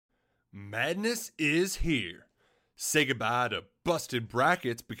Madness is here. Say goodbye to busted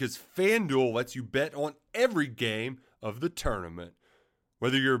brackets because FanDuel lets you bet on every game of the tournament.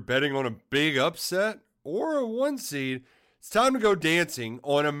 Whether you're betting on a big upset or a one seed, it's time to go dancing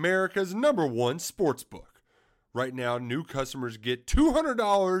on America's #1 sportsbook. Right now, new customers get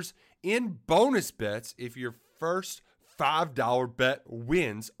 $200 in bonus bets if your first $5 bet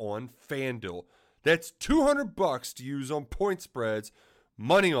wins on FanDuel. That's $200 to use on point spreads,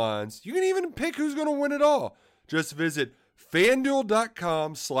 money lines. You can even pick who's going to win it all. Just visit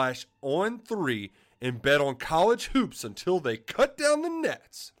FanDuel.com/on3 and bet on college hoops until they cut down the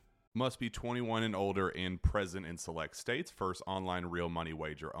nets. Must be 21 and older and present in select states. First online real money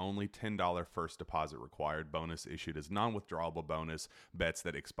wager only. $10 first deposit required. Bonus issued as non-withdrawable bonus. Bets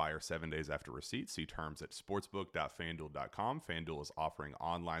that expire 7 days after receipt. See terms at sportsbook.fanduel.com. FanDuel is offering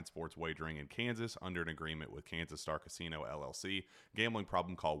online sports wagering in Kansas under an agreement with Kansas Star Casino LLC. Gambling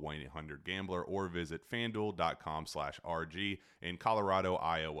problem? Call 1-800-GAMBLER or visit fanduel.com/RG in Colorado,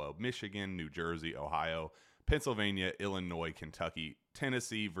 Iowa, Michigan, New Jersey, Ohio, Pennsylvania, Illinois, Kentucky,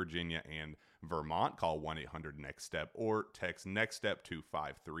 Tennessee, Virginia, and Vermont. Call 1-800-NEXT-STEP or text NEXT-STEP to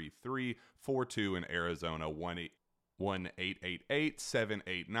 53342 in Arizona,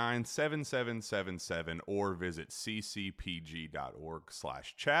 1-888-789-7777 or visit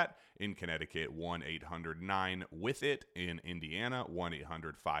ccpg.org/chat. In Connecticut, 1-800-9-WITH-IT. In Indiana,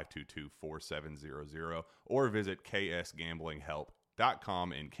 1-800-522-4700 or visit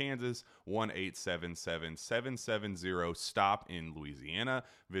ksgamblinghelp.com. In Kansas, 1-877-770-STOP in Louisiana.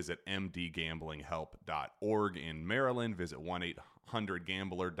 Visit mdgamblinghelp.org in Maryland. Visit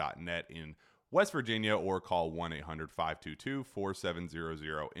 1-800-gambler.net in West Virginia or call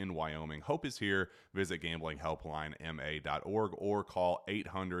 1-800-522-4700 in Wyoming. Hope is here. Visit gamblinghelplinema.org or call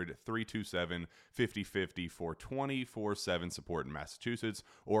 800-327-5050 for 24/7 support in Massachusetts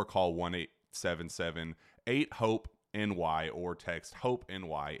or call 1-877-8-HOPE NY or text Hope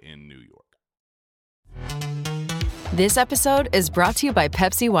NY in New York. This episode is brought to you by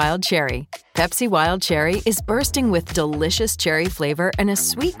Pepsi Wild Cherry. Pepsi Wild Cherry is bursting with delicious cherry flavor and a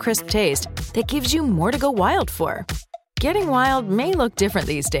sweet, crisp taste that gives you more to go wild for. Getting wild may look different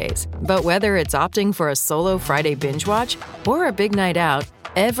these days, but whether it's opting for a solo Friday binge watch or a big night out,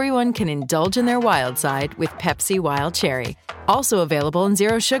 everyone can indulge in their wild side with Pepsi Wild Cherry. Also available in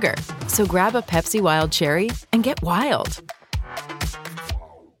Zero Sugar. So grab a Pepsi Wild Cherry and get wild.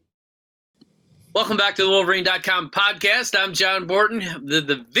 Welcome back to the Wolverine.com podcast. I'm John Borton.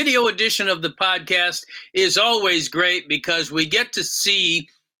 The video edition of the podcast is always great because we get to see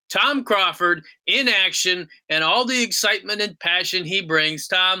Tom Crawford in action and all the excitement and passion he brings.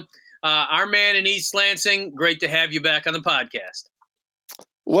 Tom, our man in East Lansing, great to have you back on the podcast.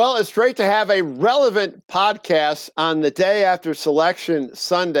 Well, it's great to have a relevant podcast on the day after Selection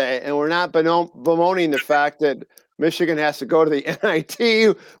Sunday, and we're not bemoaning the fact that Michigan has to go to the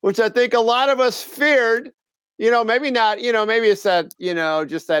NIT, which I think a lot of us feared. Maybe not, maybe it's that,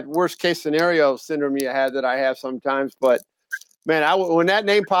 just that worst case scenario syndrome you had that I have sometimes. But, man, when that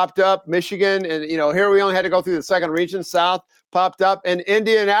name popped up, Michigan, and, here we only had to go through the second region, South popped up, and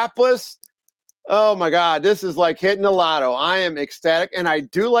Indianapolis. Oh, my God, this is like hitting the lotto. I am ecstatic, and I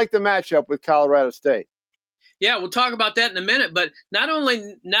do like the matchup with Colorado State. Yeah, we'll talk about that in a minute, but not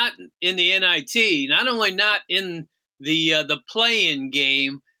only not in the NIT, not only not in the play-in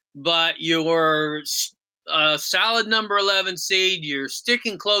game, but you're a solid number 11 seed. You're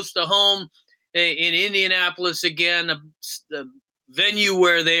sticking close to home in Indianapolis again, a venue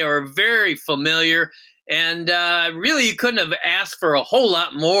where they are very familiar, and really you couldn't have asked for a whole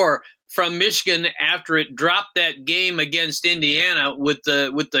lot more from Michigan after it dropped that game against Indiana with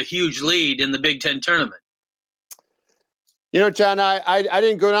the huge lead in the Big Ten tournament. John, I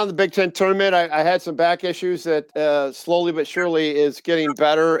didn't go down the Big Ten tournament. I had some back issues that slowly but surely is getting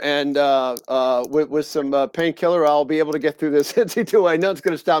better, and with some painkiller, I'll be able to get through this NC2A. Nothing's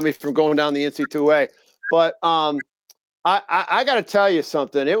going to stop me from going down the NC2A. But I got to tell you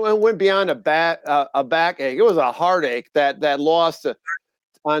something. It went beyond a backache. It was a heartache that loss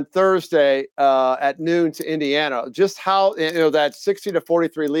on Thursday at noon to Indiana. Just how that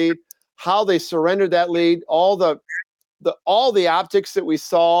 60-43 lead, how they surrendered that lead, all the optics that we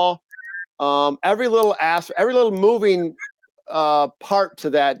saw, every little moving part to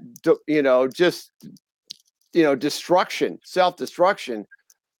that, destruction, self-destruction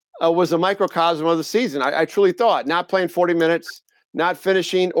was a microcosm of the season. I truly thought not playing 40 minutes, not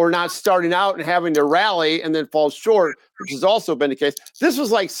finishing or not starting out and having to rally and then fall short, which has also been the case. This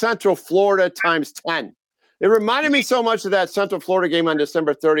was like Central Florida times 10. It reminded me so much of that Central Florida game on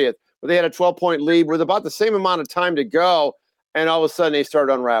December 30th, where they had a 12-point lead with about the same amount of time to go, and all of a sudden they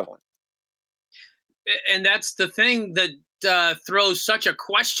started unraveling. And that's the thing that throws such a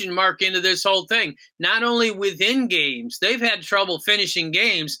question mark into this whole thing. Not only within games, they've had trouble finishing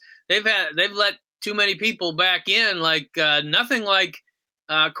games. They've let too many people back in, like nothing like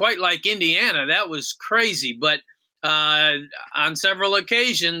quite like Indiana. That was crazy. But on several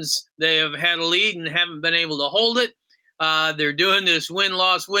occasions, they have had a lead and haven't been able to hold it. They're doing this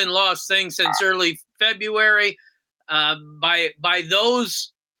win-loss thing since early February. By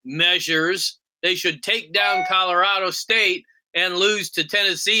those measures, they should take down Colorado State and lose to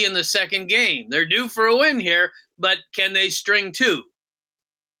Tennessee in the second game. They're due for a win here, but can they string two?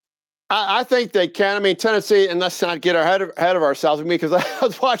 I think they can. I mean, Tennessee, and let's not get ahead of ourselves with me, because I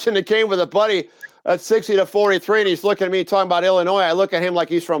was watching the game with a buddy at 60-43, and he's looking at me talking about Illinois. I look at him like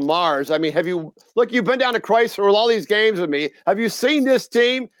he's from Mars. I mean, you've been down to Chrysler with all these games with me. Have you seen this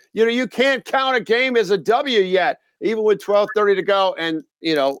team? You can't count a game as a W yet, even with 12:30 to go, and,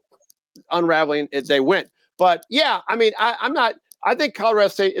 unraveling it, they win. But yeah, I mean, I think Colorado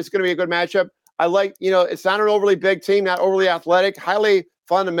State is going to be a good matchup. I like, it's not an overly big team, not overly athletic, highly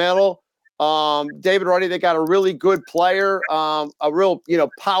fundamental. David Ruddy, they got a really good player, a real,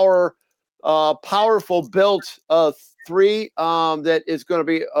 powerful built three that is going to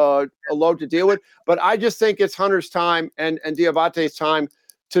be a load to deal with. But I just think it's Hunter's time and Diabate's time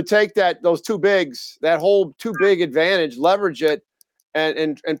to take those two bigs, that whole too big advantage, leverage it,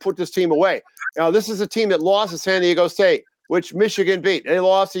 and put this team away. Now, this is a team that lost to San Diego State, which Michigan beat. They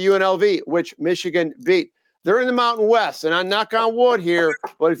lost to UNLV, which Michigan beat. They're in the Mountain West, and I knock on wood here,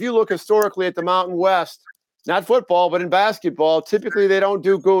 but if you look historically at the Mountain West, not football, but in basketball, typically they don't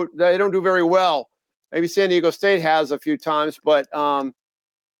do good. They don't do very well. Maybe San Diego State has a few times, but I'll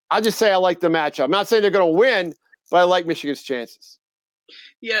just say I like the matchup. I'm not saying they're going to win, but I like Michigan's chances.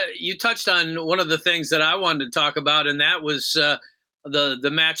 Yeah, you touched on one of the things that I wanted to talk about, and that was the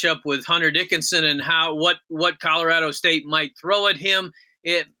matchup with Hunter Dickinson and what Colorado State might throw at him.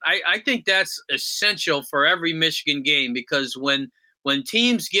 I think that's essential for every Michigan game, because when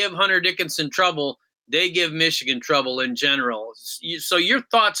teams give Hunter Dickinson trouble, they give Michigan trouble in general. So your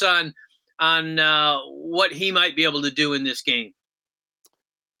thoughts on what he might be able to do in this game?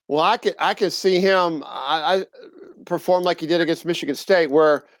 Well, I could see him I perform like he did against Michigan State,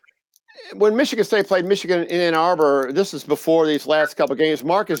 where when Michigan State played Michigan in Ann Arbor, this is before these last couple of games,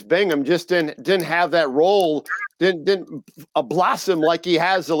 Marcus Bingham just didn't have that role, didn't blossom like he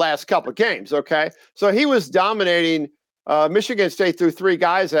has the last couple of games, okay? So he was dominating. Michigan State threw three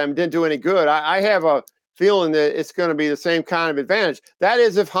guys at him, didn't do any good. I have a feeling that it's going to be the same kind of advantage. That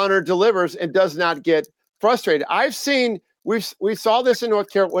is if Hunter delivers and does not get frustrated. We saw this in North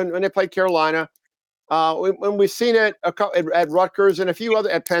Carolina when they played Carolina. When we've seen it at Rutgers and a few other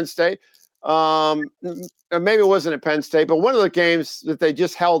at Penn State. Maybe it wasn't at Penn State, but one of the games that they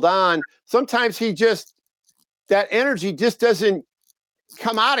just held on, sometimes that energy just doesn't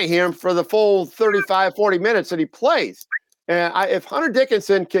come out of him for the full 35, 40 minutes that he plays. And if Hunter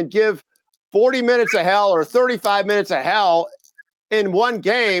Dickinson can give 40 minutes of hell or 35 minutes of hell in one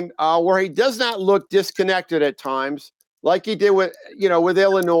game where he does not look disconnected at times, like he did with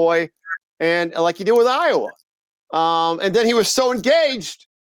Illinois and like he did with Iowa. And then he was so engaged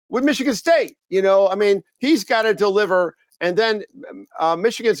with Michigan State. He's got to deliver. And then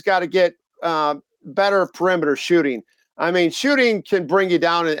Michigan's got to get better perimeter shooting. Shooting can bring you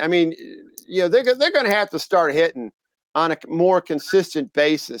down. They're going to have to start hitting on a more consistent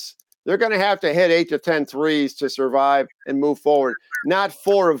basis. They're going to have to hit 8 to 10 threes to survive and move forward. Not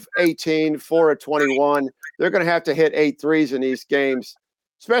 4 of 18, 4 of 21. They're going to have to hit 8 threes in these games,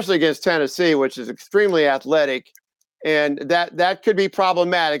 especially against Tennessee, which is extremely athletic. And that could be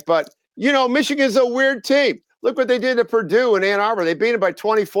problematic. But, Michigan's a weird team. Look what they did to Purdue in Ann Arbor. They beat them by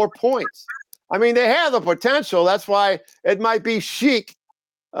 24 points. They have the potential. That's why it might be chic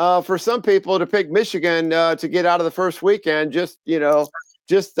for some people to pick Michigan to get out of the first weekend, to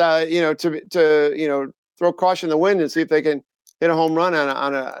throw caution in the wind and see if they can hit a home run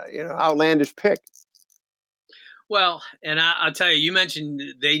on a outlandish pick. Well, and I'll tell you, you mentioned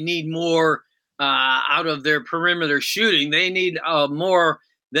they need more out of their perimeter shooting. They need more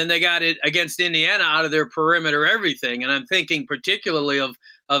than they got it against Indiana out of their perimeter everything. And I'm thinking particularly of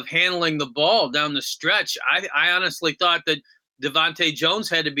handling the ball down the stretch. I honestly thought that Devontae Jones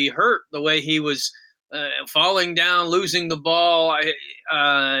had to be hurt the way he was falling down, losing the ball.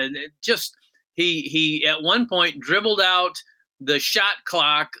 He at one point dribbled out the shot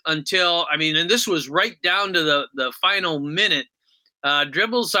clock until, and this was right down to the final minute,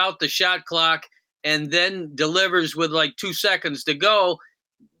 dribbles out the shot clock and then delivers with like 2 seconds to go,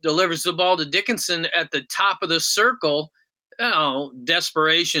 delivers the ball to Dickinson at the top of the circle.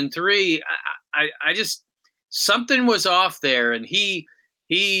 Desperation three. I just something was off there, and he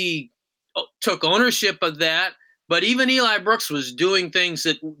took ownership of that. But even Eli Brooks was doing things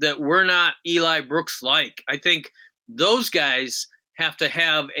that were not Eli Brooks like. I think those guys have to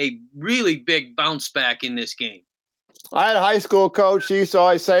have a really big bounce back in this game. I had a high school coach. He used to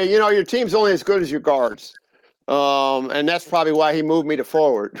always say, your team's only as good as your guards. And that's probably why he moved me to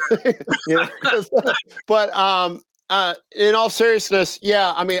forward. But in all seriousness,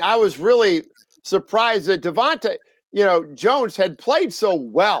 yeah, I mean, I was really surprised that Devontae, Jones had played so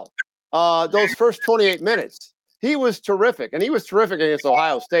well those first 28 minutes. He was terrific, and he was terrific against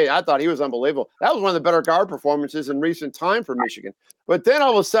Ohio State. I thought he was unbelievable. That was one of the better guard performances in recent time for Michigan. But then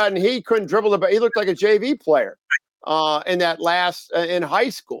all of a sudden, he couldn't dribble the ball. He looked like a JV player in that last in high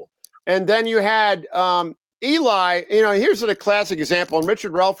school. And then you had Eli. Here's a classic example. And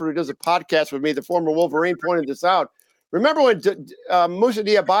Richard Relford, who does a podcast with me, the former Wolverine, pointed this out. Remember when Moussa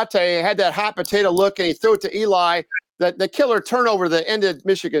Diabate had that hot potato look, and he threw it to Eli, the killer turnover that ended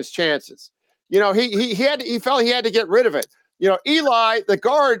Michigan's chances. He felt he had to get rid of it. Eli, the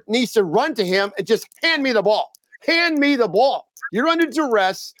guard, needs to run to him and just hand me the ball. Hand me the ball. You're under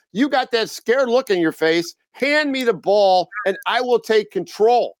duress. You got that scared look in your face. Hand me the ball, and I will take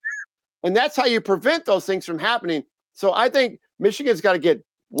control. And that's how you prevent those things from happening. So I think Michigan's got to get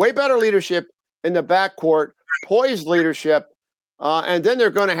way better leadership in the backcourt, poised leadership, and then they're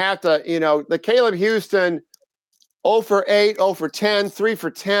going to have to, the Caleb Houston 0 for 8, 0 for 10, 3 for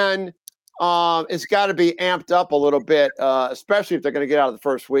 10. It's got to be amped up a little bit, especially if they're going to get out of the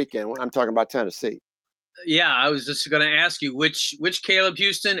first weekend. I'm talking about Tennessee. Yeah, I was just going to ask you which Caleb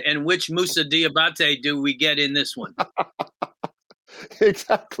Houston and which Moussa Diabate do we get in this one?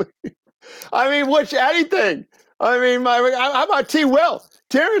 Exactly. I mean, anything. I mean, how about T. Will?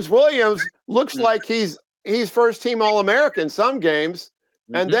 Terrence Williams looks like he's first team All-American some games,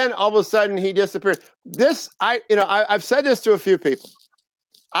 and then all of a sudden he disappeared. I've said this to a few people.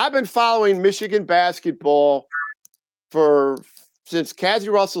 I've been following Michigan basketball since Cassie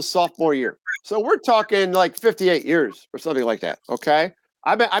Russell's sophomore year. So we're talking like 58 years or something like that. Okay.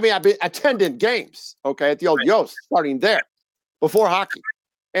 I've been attending games, okay, at the old Yost, starting there before hockey.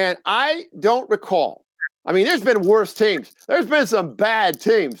 And I don't recall. I mean, there's been worse teams. There's been some bad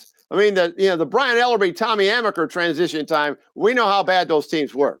teams. I mean, the Brian Ellerby, Tommy Amaker transition time, we know how bad those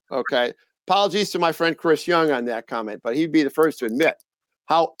teams were. Okay. Apologies to my friend Chris Young on that comment, but he'd be the first to admit.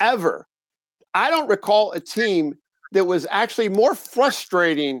 However, I don't recall a team that was actually more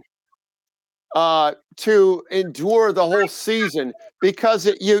frustrating to endure the whole season, because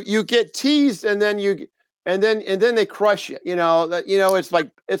you get teased and then they crush you.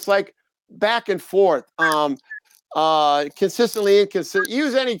 It's like back and forth, consistently inconsistent.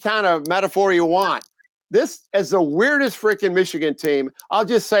 Use any kind of metaphor you want. This is the weirdest freaking Michigan team. I'll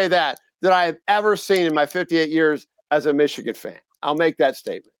just say that I have ever seen in my 58 years as a Michigan fan. I'll make that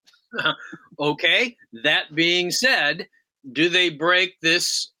statement. Okay. That being said, do they break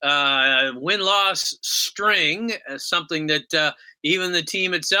this win-loss string, something that even the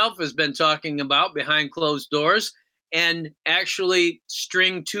team itself has been talking about behind closed doors, and actually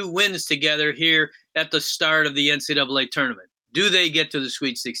string 2 wins together here at the start of the NCAA tournament? Do they get to the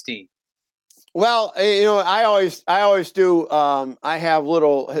Sweet 16? Well, I always do. I have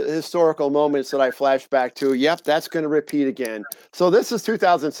little historical moments that I flash back to. Yep, that's going to repeat again. So this is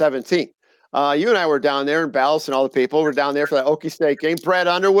 2017. You and I were down there, and Ballas and all the people were down there for that Okie State game. Brad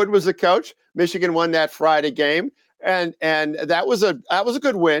Underwood was the coach. Michigan won that Friday game, and that was a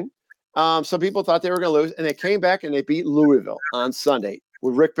good win. Some people thought they were going to lose, and they came back and they beat Louisville on Sunday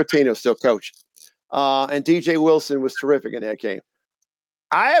with Rick Pitino still coaching. And DJ Wilson was terrific in that game.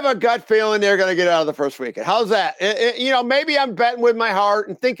 I have a gut feeling they're going to get out of the first weekend. How's that? Maybe I'm betting with my heart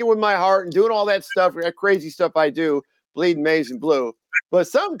and thinking with my heart and doing all that stuff, that crazy stuff I do, bleeding maize and blue. But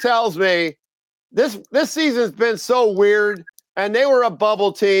something tells me this season's been so weird, and they were a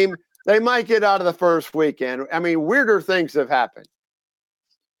bubble team. They might get out of the first weekend. I mean, weirder things have happened.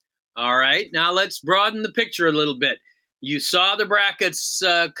 All right. Now let's broaden the picture a little bit. You saw the brackets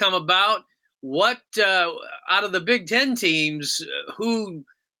come about. What out of the Big Ten teams, who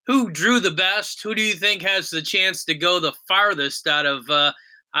drew the best? Who do you think has the chance to go the farthest out of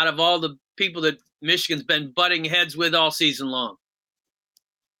all the people that Michigan's been butting heads with all season long?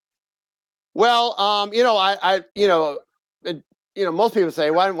 Well, most people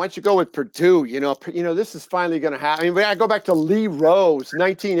say, why don't you go with Purdue? This is finally going to happen. I mean, I go back to Lee Rose,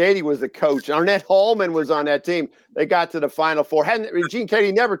 1980 was the coach. Arnett Holman was on that team. They got to the Final Four. Gene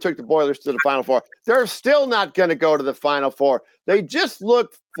Katie never took the Boilers to the Final Four. They're still not going to go to the Final Four. They just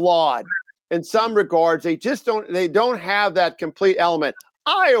look flawed in some regards. They don't have that complete element.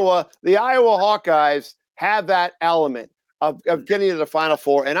 the Iowa Hawkeyes have that element of getting to the Final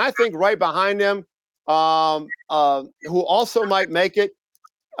Four. And I think right behind them, who also might make it,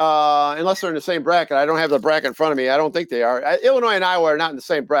 unless they're in the same bracket. I don't have the bracket in front of me. I don't think they are. Illinois and Iowa are not in the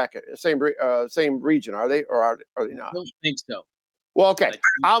same bracket, same region, are they? Or are they not? I don't think so. Well, okay.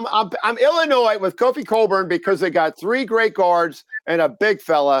 I'm Illinois with Kofi Cockburn because they got 3 great guards and a big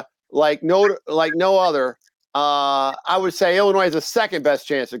fella like no other. I would say Illinois has the second best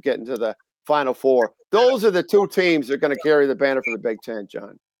chance of getting to the Final Four. Those are the 2 teams that are going to carry the banner for the Big Ten,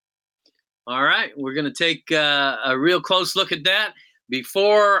 John. All right, we're going to take a real close look at that.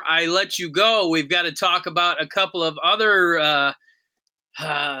 Before I let you go, we've got to talk about a couple of other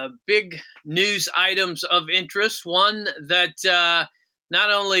big news items of interest. One that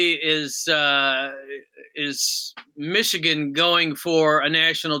not only is Michigan going for a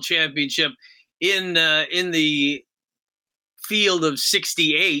national championship in the field of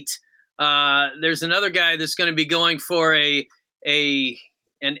 68. There's another guy that's going to be going for an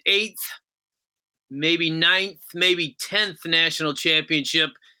 8th, maybe 9th, maybe 10th national championship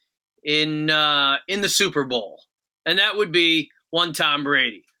in the Super Bowl, and that would be one Tom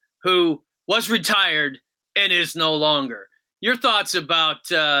Brady, who was retired and is no longer. Your thoughts about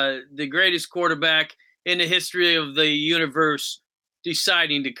the greatest quarterback in the history of the universe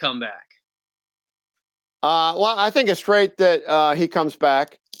deciding to come back? Well, I think it's great that he comes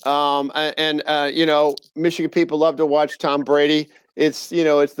back. Michigan people love to watch Tom Brady. It's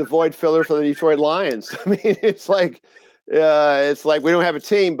the void filler for the Detroit Lions. I mean, it's like we don't have a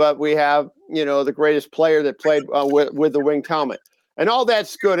team, but we have, the greatest player that played with the winged helmet. And all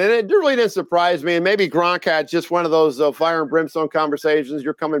that's good. And it really didn't surprise me. And maybe Gronk had just one of those fire and brimstone conversations.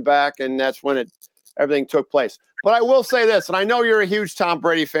 You're coming back, and that's when everything took place. But I will say this, and I know you're a huge Tom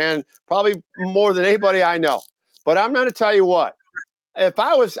Brady fan, probably more than anybody I know. But I'm going to tell you what. If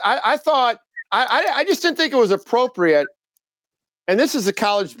I was, I thought, I just didn't think it was appropriate. And this is a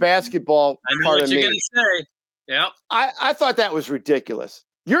college basketball part of me. I know what you're going to say. Yeah. I thought that was ridiculous.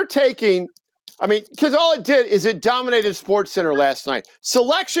 You're taking, because all it did is it dominated SportsCenter last night.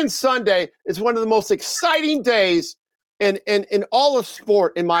 Selection Sunday is one of the most exciting days in all of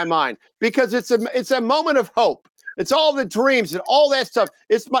sport in my mind, because it's a moment of hope. It's all the dreams and all that stuff.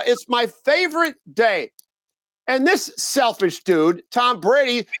 It's my favorite day. And this selfish dude, Tom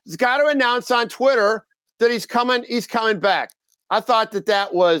Brady, has got to announce on Twitter that he's coming back. I thought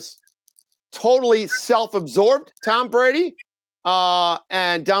that was totally self-absorbed, Tom Brady,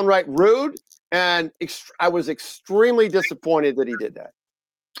 and downright rude. And I was extremely disappointed that he did that.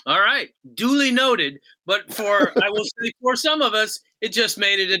 All right. Duly noted. But I will say for some of us, it just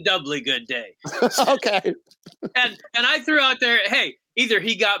made it a doubly good day. Okay. And I threw out there, hey, either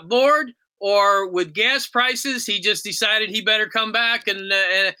he got bored, or with gas prices, he just decided he better come back and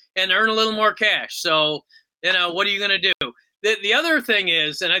earn a little more cash. So, what are you going to do? The other thing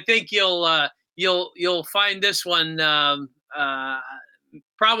is, and I think you'll find this one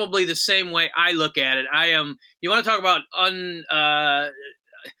probably the same way I look at it. You want to talk about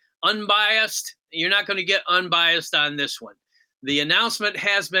unbiased? You're not going to get unbiased on this one. The announcement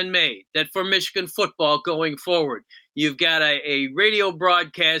has been made that for Michigan football going forward, you've got a radio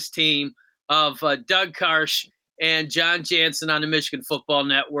broadcast team of Doug Karsh and John Jansen on the Michigan Football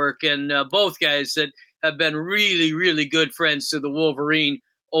Network, and both guys that have been really, really good friends to the Wolverine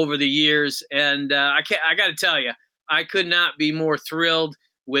over the years. And I got to tell you, I could not be more thrilled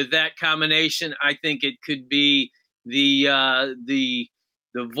with that combination. I think it could be the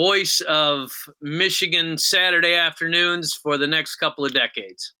voice of Michigan Saturday afternoons for the next couple of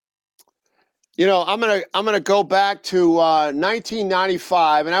decades. I'm gonna go back to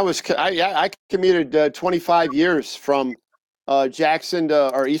 1995, and I commuted 25 years from Jackson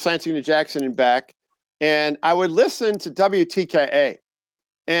or East Lansing to Jackson and back, and I would listen to WTKA,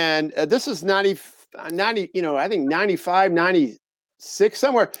 and this is 90, I think 95, 96,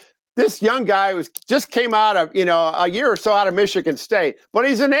 somewhere. This young guy just came out of, a year or so out of Michigan State, but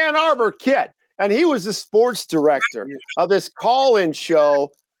he's an Ann Arbor kid, and he was the sports director of this call-in show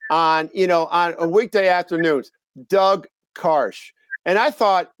on weekday afternoons, Doug Karsh. And I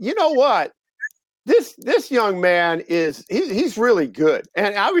thought, you know what? This young man he's really good.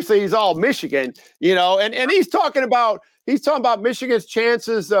 And obviously he's all Michigan, and he's talking about Michigan's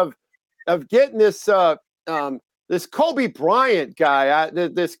chances of getting this this Kobe Bryant guy,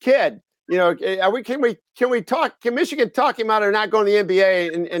 this kid. Can Michigan talk him out of not going to the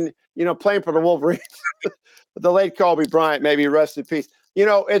NBA and playing for the Wolverines? The late Kobe Bryant, maybe rest in peace.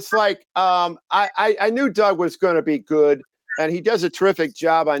 It's like I knew Doug was going to be good, and he does a terrific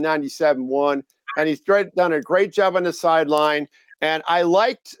job on 97.1, and he's done a great job on the sideline. And I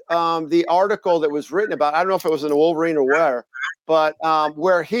liked the article that was written about. I don't know if it was in the Wolverine or where, but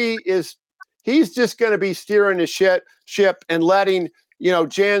where he's just going to be steering the ship and letting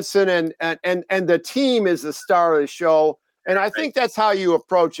Jansen and the team is the star of the show. And I think that's how you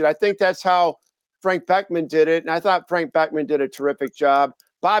approach it. I think that's how Frank Beckman did it, and I thought Frank Beckman did a terrific job.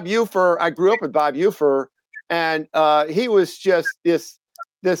 Bob Ufer, I grew up with Bob Ufer, and he was just this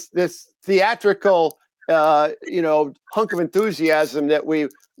theatrical, hunk of enthusiasm that we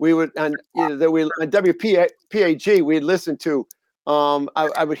would on WPAG we'd listen to.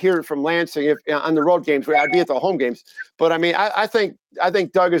 I would hear it from Lansing if on the road games. I'd be at the home games, but I mean, I think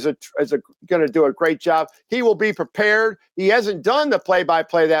Doug is going to do a great job. He will be prepared. He hasn't done the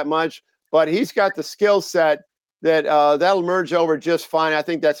play-by-play that much, but he's got the skill set that that'll merge over just fine. I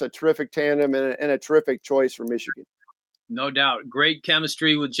think that's a terrific tandem and a terrific choice for Michigan. No doubt. Great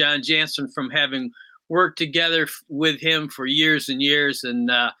chemistry with John Jansen from having worked together with him for years and years.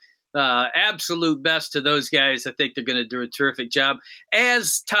 And absolute best to those guys. I think they're going to do a terrific job,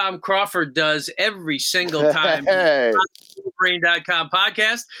 as Tom Crawford does every single time. Hey. Wolverine.com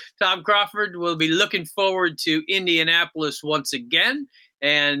podcast. Tom Crawford will be looking forward to Indianapolis once again.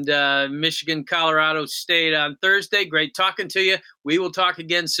 And Michigan, Colorado State on Thursday. Great talking to you. We will talk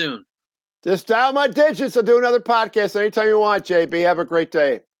again soon. Just dial my digits. I'll do another podcast anytime you want, JB. Have a great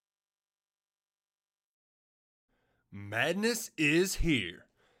day. Madness is here.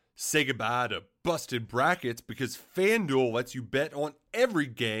 Say goodbye to busted brackets because FanDuel lets you bet on every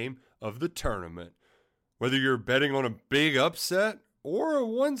game of the tournament. Whether you're betting on a big upset or a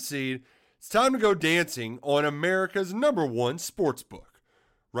 1 seed, it's time to go dancing on America's #1 sportsbook.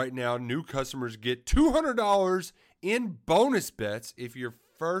 Right now, new customers get $200 in bonus bets if your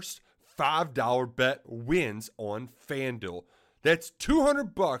first $5 bet wins on FanDuel. That's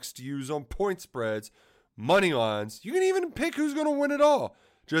 $200 to use on point spreads, money lines. You can even pick who's going to win it all.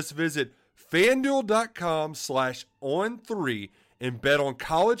 Just visit FanDuel.com/on3 and bet on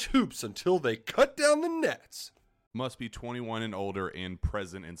college hoops until they cut down the nets. Must be 21 and older and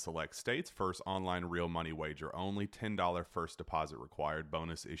present in select states. First online real money wager only. $10 first deposit required.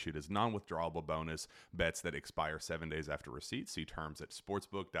 Bonus issued as non-withdrawable bonus. Bets that expire 7 days after receipt. See terms at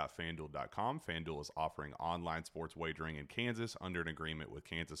sportsbook.fanduel.com. FanDuel is offering online sports wagering in Kansas under an agreement with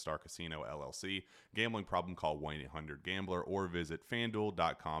Kansas Star Casino, LLC. Gambling problem? Call 1-800-GAMBLER or visit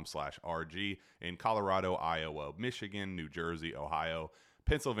fanduel.com/RG in Colorado, Iowa, Michigan, New Jersey, Ohio,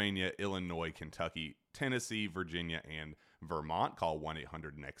 Pennsylvania, Illinois, Kentucky, Tennessee, Virginia, and Vermont. Call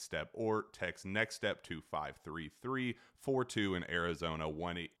 1-800-NEXT-STEP or text NEXT-STEP to 53342 in Arizona,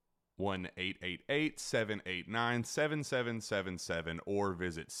 1-888-789-7777 or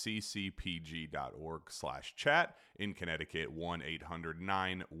visit ccpg.org/chat. In Connecticut,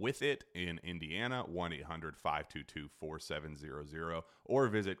 1-800-9-WITH-IT. In Indiana, 1-800-522-4700 or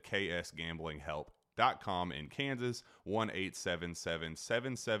visit ksgamblinghelp.com. In Kansas,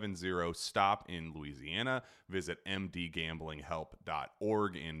 1-877-770-STOP in Louisiana. Visit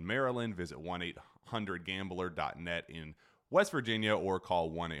mdgamblinghelp.org in Maryland. Visit 1-800-gambler.net in West Virginia or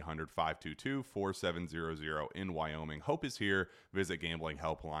call 1-800-522-4700 in Wyoming. Hope is here. Visit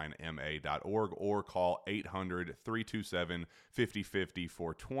gamblinghelplinema.org or call 800-327-5050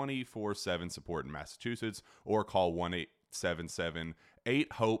 for 24/7 support in Massachusetts or call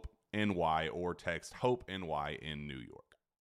 1-877-8-HOPE NY or text HOPE NY in New York.